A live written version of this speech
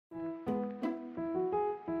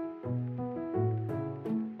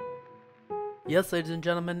Yes, ladies and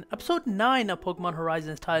gentlemen, episode 9 of Pokemon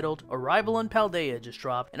Horizons titled Arrival in Paldea just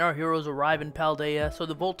dropped, and our heroes arrive in Paldea so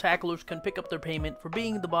the Volt Tacklers can pick up their payment for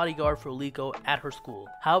being the bodyguard for Liko at her school.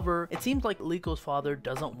 However, it seems like Liko's father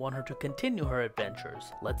doesn't want her to continue her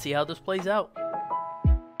adventures. Let's see how this plays out.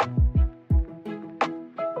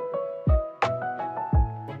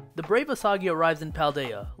 The brave Asagi arrives in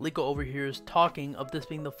Paldea. Liko overhears talking of this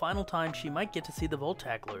being the final time she might get to see the Volt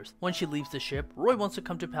Tacklers. When she leaves the ship, Roy wants to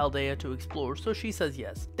come to Paldea to explore, so she says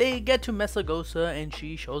yes. They get to Mesagosa and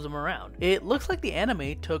she shows him around. It looks like the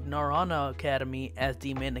anime took Indigo Academy as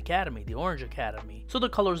the main academy, the Orange Academy, so the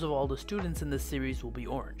colors of all the students in this series will be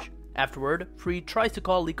orange. Afterward, Friede tries to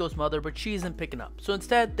call Liko's mother, but she isn't picking up, so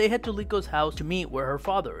instead they head to Liko's house to meet where her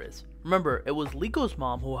father is. Remember, it was Liko's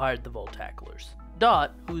mom who hired the Volt Tacklers.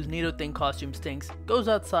 Dot, whose Nido-Thing costume stinks, goes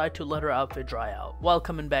outside to let her outfit dry out. While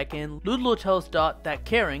coming back in, Ludlow tells Dot that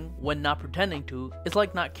caring, when not pretending to, is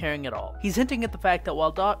like not caring at all. He's hinting at the fact that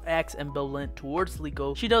while Dot acts ambivalent towards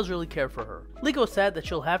Liko, she does really care for her. Liko's sad that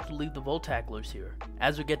she'll have to leave the Volt Tacklers here.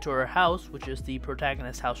 As we get to her house, which is the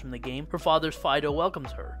protagonist's house from the game, her father's Fido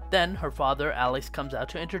welcomes her. Then, her father, Alex, comes out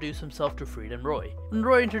to introduce himself to Friede and Roy. When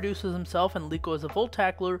Roy introduces himself and Liko as a Volt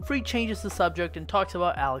Tackler, Friede changes the subject and talks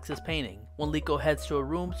about Alex's painting. When Liko heads to a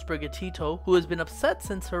room, Sprigatito, who has been upset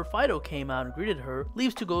since her Fido came out and greeted her,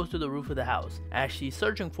 leaves to go to the roof of the house. As she's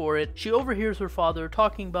searching for it, she overhears her father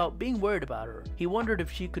talking about being worried about her. He wondered if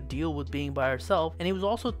she could deal with being by herself, and he was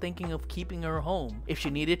also thinking of keeping her home. If she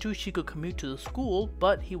needed to, she could commute to the school,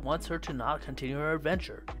 but he wants her to not continue her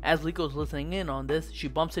adventure. As Liko's listening in on this, she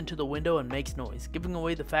bumps into the window and makes noise, giving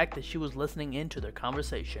away the fact that she was listening in to their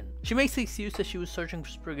conversation. She makes the excuse that she was searching for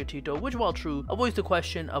Sprigatito, which, while true, avoids the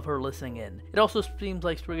question of her listening in. It also seems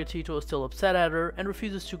like Sprigatito is still upset at her and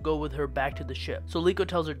refuses to go with her back to the ship. So Liko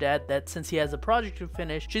tells her dad that since he has a project to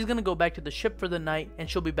finish, she's gonna go back to the ship for the night and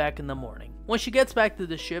she'll be back in the morning. When she gets back to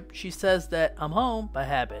the ship, she says that I'm home by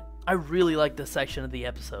habit. I really like this section of the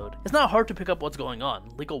episode. It's not hard to pick up what's going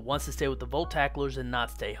on. Liko wants to stay with the Volt Tacklers and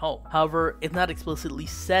not stay home. However, it's not explicitly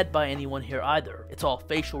said by anyone here either. It's all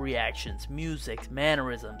facial reactions, music,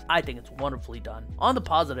 mannerisms. I think it's wonderfully done. On the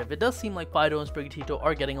positive, it does seem like Fido and Sprigatito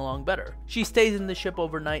are getting along better. She stays in the ship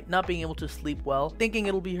overnight, not being able to sleep well, thinking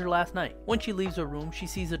it'll be her last night. When she leaves her room, she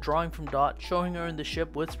sees a drawing from Dot showing her in the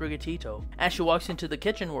ship with Sprigatito. As she walks into the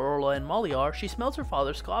kitchen where Orla and Molly are, she smells her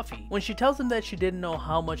father's coffee. When she tells him that she didn't know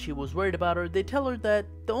how much he was worried about her, they tell her that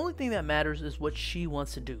the only thing that matters is what she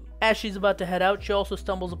wants to do. As she's about to head out, she also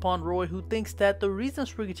stumbles upon Roy, who thinks that the reason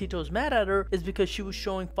Sprigatito is mad at her is because she was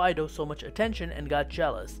showing Fido so much attention and got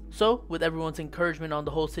jealous. So, with everyone's encouragement on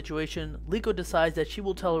the whole situation, Liko decides that she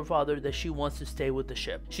will tell her father that she wants to stay with the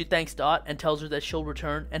ship. She thanks Dot and tells her that she'll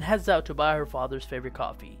return and heads out to buy her father's favorite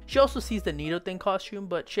coffee. She also sees the Nido-Thing costume,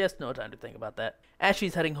 but she has no time to think about that. As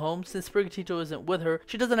she's heading home, since Sprigatito isn't with her,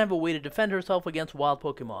 she doesn't have a way to defend herself against wild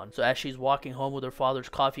Pokemon. So as she's walking home with her father's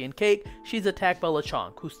coffee and cake, she's attacked by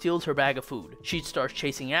Lechonk, who steals her bag of food. She starts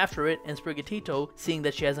chasing after it, and Sprigatito, seeing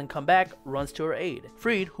that she hasn't come back, runs to her aid.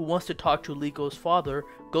 Friede, who wants to talk to Liko's father,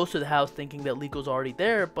 goes to the house thinking that Liko's already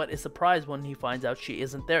there, but is surprised when he finds out she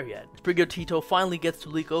isn't there yet. Sprigatito finally gets to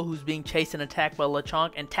Liko, who's being chased and attacked by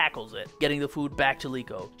Lechonk, and tackles it, getting the food back to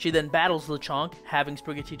Liko. She then battles Lechonk, having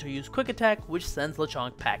Sprigatito use Quick Attack, which sends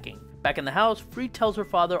Lechonk packing. Back in the house, Friede tells her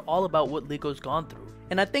father all about what Liko's gone through.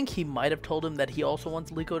 And I think he might have told him that he also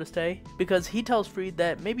wants Liko to stay, because he tells Friede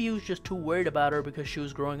that maybe he was just too worried about her because she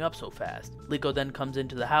was growing up so fast. Liko then comes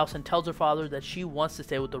into the house and tells her father that she wants to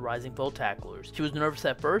stay with the Rising Volt Tacklers. She was nervous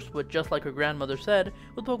at first, but just like her grandmother said,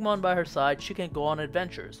 with Pokemon by her side, she can go on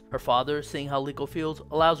adventures. Her father, seeing how Liko feels,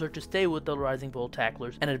 allows her to stay with the Rising Volt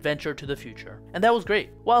Tacklers and adventure to the future. And that was great.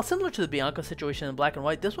 While similar to the Bianca situation in Black and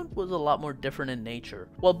White, this one was a lot more different in nature.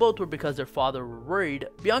 While both were because their father were worried,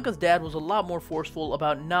 Bianca's dad was a lot more forceful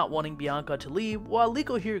about not wanting Bianca to leave, while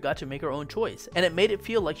Liko here got to make her own choice, and it made it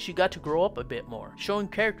feel like she got to grow up a bit more, showing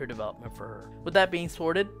character development for her. With that being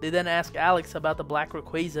sorted, they then ask Alex about the black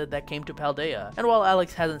Rayquaza that came to Paldea, and while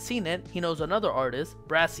Alex hasn't seen it, he knows another artist,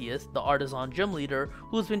 Brassius, the artisan gym leader,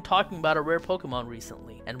 who's been talking about a rare Pokemon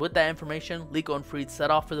recently. And with that information, Liko and Friede set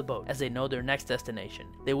off for the boat, as they know their next destination.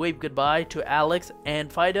 They wave goodbye to Alex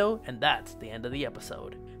and Fido, and that's the end of the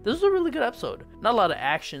episode. This was a really good episode. Not a lot of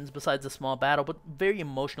actions besides a small battle, but very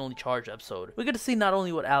emotionally charged episode. We get to see not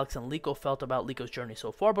only what Alex and Liko felt about Liko's journey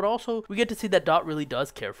so far, but also we get to see that Dot really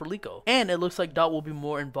does care for Liko. And it looks like Dot will be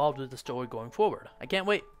more involved with the story going forward. I can't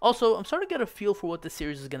wait. Also, I'm starting to get a feel for what this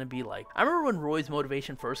series is going to be like. I remember when Roy's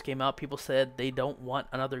motivation first came out, people said they don't want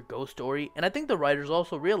another ghost story, and I think the writers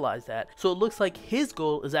also realized that. So it looks like his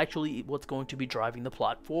goal is actually what's going to be driving the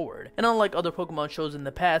plot forward. And unlike other Pokemon shows in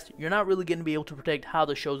the past, you're not really going to be able to predict how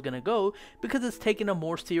the show show's gonna go because it's taking a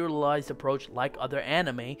more serialized approach like other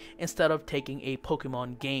anime instead of taking a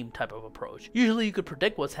Pokemon game type of approach. Usually you could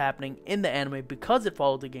predict what's happening in the anime because it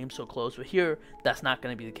followed the game so close, but here that's not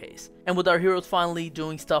gonna be the case. And with our heroes finally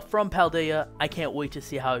doing stuff from Paldea, I can't wait to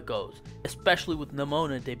see how it goes. Especially with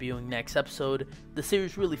Nemona debuting next episode, the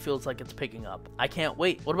series really feels like it's picking up. I can't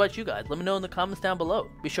wait. What about you guys? Let me know in the comments down below.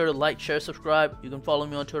 Be sure to like, share, subscribe. You can follow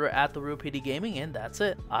me on Twitter at TheRealPDGaming, and that's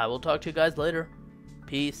it. I will talk to you guys later.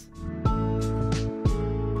 Peace.